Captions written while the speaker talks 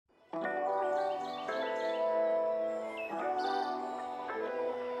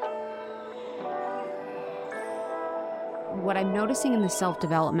what I'm noticing in the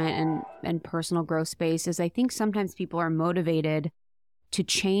self-development and personal growth space is I think sometimes people are motivated to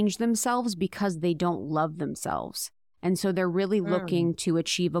change themselves because they don't love themselves. And so they're really looking to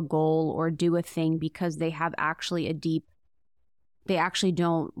achieve a goal or do a thing because they have actually they actually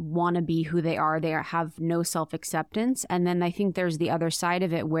don't want to be who they are. They have no self-acceptance. And then I think there's the other side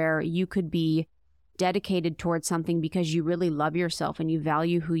of it where you could be dedicated towards something because you really love yourself and you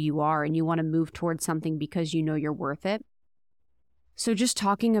value who you are and you want to move towards something because you know you're worth it. So just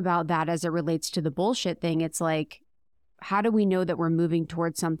talking about that as it relates to the bullshit thing, it's like, how do we know that we're moving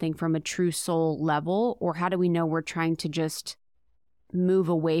towards something from a true soul level? Or how do we know we're trying to just move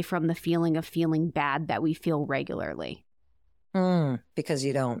away from the feeling of feeling bad that we feel regularly? Because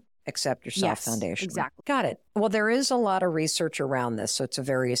you don't accept yourself foundationally. Exactly. Got it. Well, there is a lot of research around this, so it's a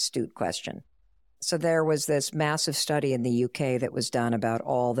very astute question. So there was this massive study in the UK that was done about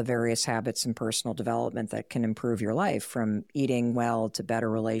all the various habits in personal development that can improve your life, from eating well to better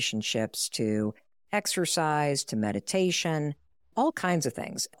relationships to exercise to meditation, all kinds of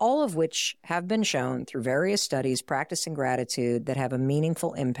things, all of which have been shown through various studies, practicing gratitude, that have a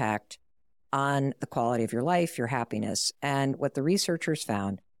meaningful impact on the quality of your life, your happiness. And what the researchers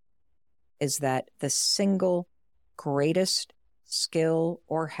found is that the single greatest skill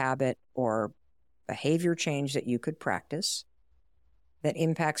or habit or behavior change that you could practice that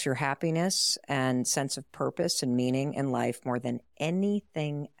impacts your happiness and sense of purpose and meaning in life more than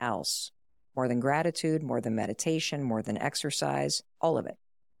anything else, more than gratitude, more than meditation, more than exercise, all of it,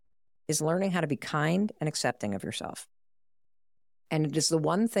 is learning how to be kind and accepting of yourself. And it is the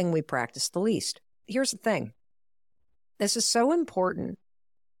one thing we practice the least. Here's the thing. This is so important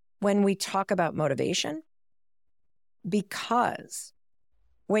when we talk about motivation, because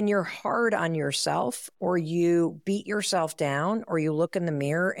when you're hard on yourself or you beat yourself down or you look in the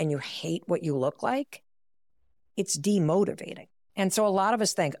mirror and you hate what you look like, it's demotivating. And so a lot of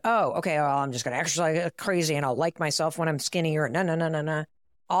us think, oh, okay, well, I'm just going to exercise like crazy and I'll like myself when I'm skinnier. No.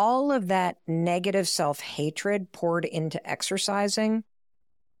 All of that negative self-hatred poured into exercising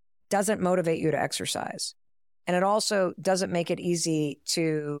doesn't motivate you to exercise. And it also doesn't make it easy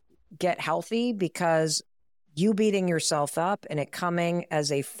to get healthy, because you beating yourself up and it coming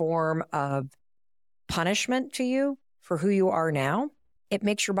as a form of punishment to you for who you are now, it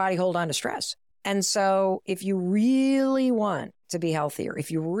makes your body hold on to stress. And so if you really want to be healthier,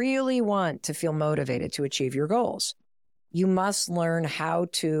 if you really want to feel motivated to achieve your goals, you must learn how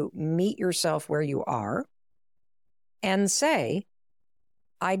to meet yourself where you are and say,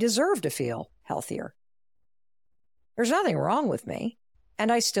 I deserve to feel healthier. There's nothing wrong with me, and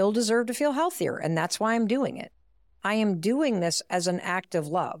I still deserve to feel healthier, and that's why I'm doing it. I am doing this as an act of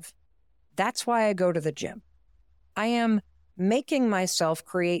love. That's why I go to the gym. I am making myself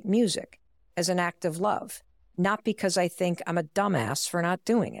create music as an act of love, not because I think I'm a dumbass for not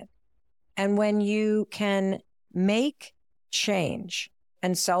doing it. And when you can make change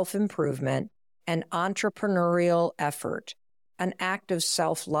and self-improvement and entrepreneurial effort an act of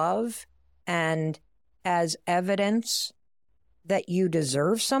self-love and as evidence that you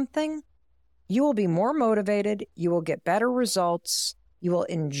deserve something, you will be more motivated, you will get better results, you will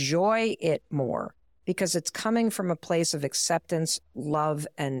enjoy it more, because it's coming from a place of acceptance, love,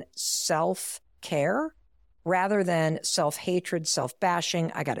 and self-care rather than self-hatred,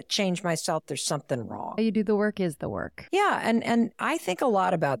 self-bashing. I got to change myself. There's something wrong. You do the work is the work. Yeah. And I think a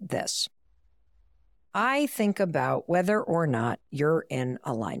lot about this. I think about whether or not you're in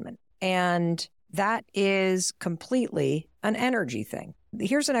alignment. And that is completely an energy thing.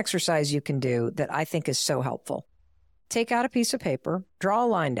 Here's an exercise you can do that I think is so helpful. Take out a piece of paper, draw a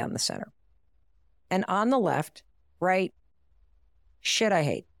line down the center. And on the left, write, shit I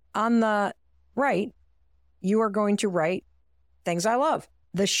hate. On the right, you are going to write things I love.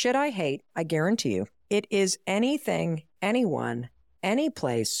 The shit I hate, I guarantee you, it is anything, anyone, any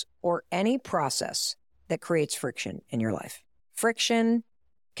place, or any process that creates friction in your life. Friction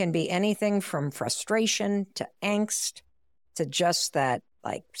can be anything from frustration to angst to just that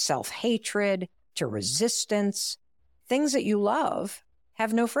like self-hatred to resistance. Things that you love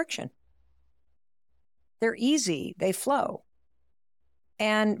have no friction. They're easy. They flow.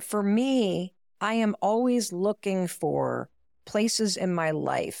 And for me, I am always looking for places in my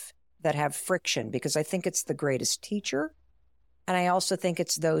life that have friction, because I think it's the greatest teacher. And I also think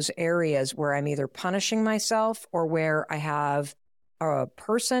it's those areas where I'm either punishing myself or where I have a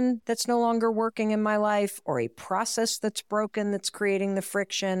person that's no longer working in my life, or a process that's broken that's creating the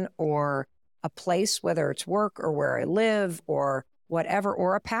friction, or a place, whether it's work or where I live or whatever,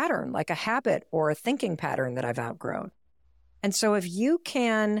 or a pattern, like a habit or a thinking pattern that I've outgrown. And so if you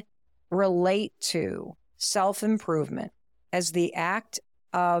can relate to self-improvement as the act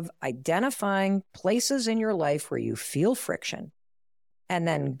of identifying places in your life where you feel friction and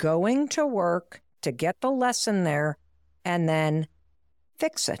then going to work to get the lesson there and then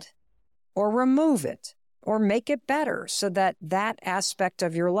fix it or remove it or make it better so that that aspect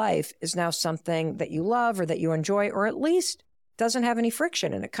of your life is now something that you love or that you enjoy, or at least doesn't have any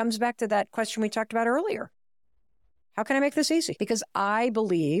friction. And it comes back to that question we talked about earlier. How can I make this easy? Because I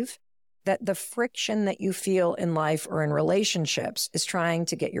believe that the friction that you feel in life or in relationships is trying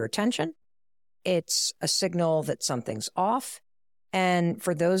to get your attention. It's a signal that something's off. And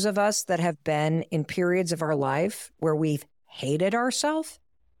for those of us that have been in periods of our life where we've hated ourselves,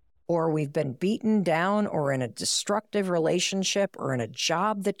 or we've been beaten down, or in a destructive relationship, or in a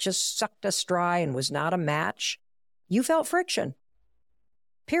job that just sucked us dry and was not a match, you felt friction,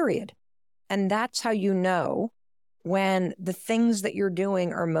 period. And that's how you know when the things that you're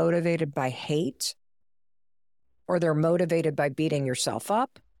doing are motivated by hate, or they're motivated by beating yourself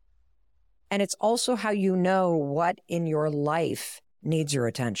up. And it's also how you know what in your life needs your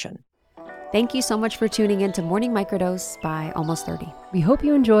attention. Thank you so much for tuning in to Morning Microdose by Almost 30. We hope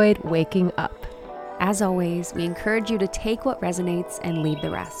you enjoyed waking up. As always, we encourage you to take what resonates and leave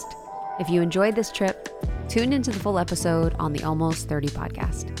the rest. If you enjoyed this trip, tune into the full episode on the Almost 30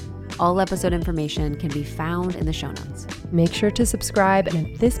 podcast. All episode information can be found in the show notes. Make sure to subscribe, and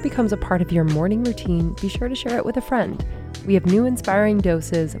if this becomes a part of your morning routine, be sure to share it with a friend. We have new inspiring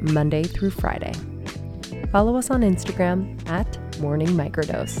doses Monday through Friday. Follow us on Instagram at Morning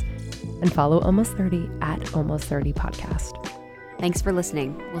Microdose, and follow Almost 30 at Almost 30 Podcast. Thanks for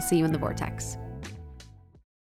listening. We'll see you in the vortex.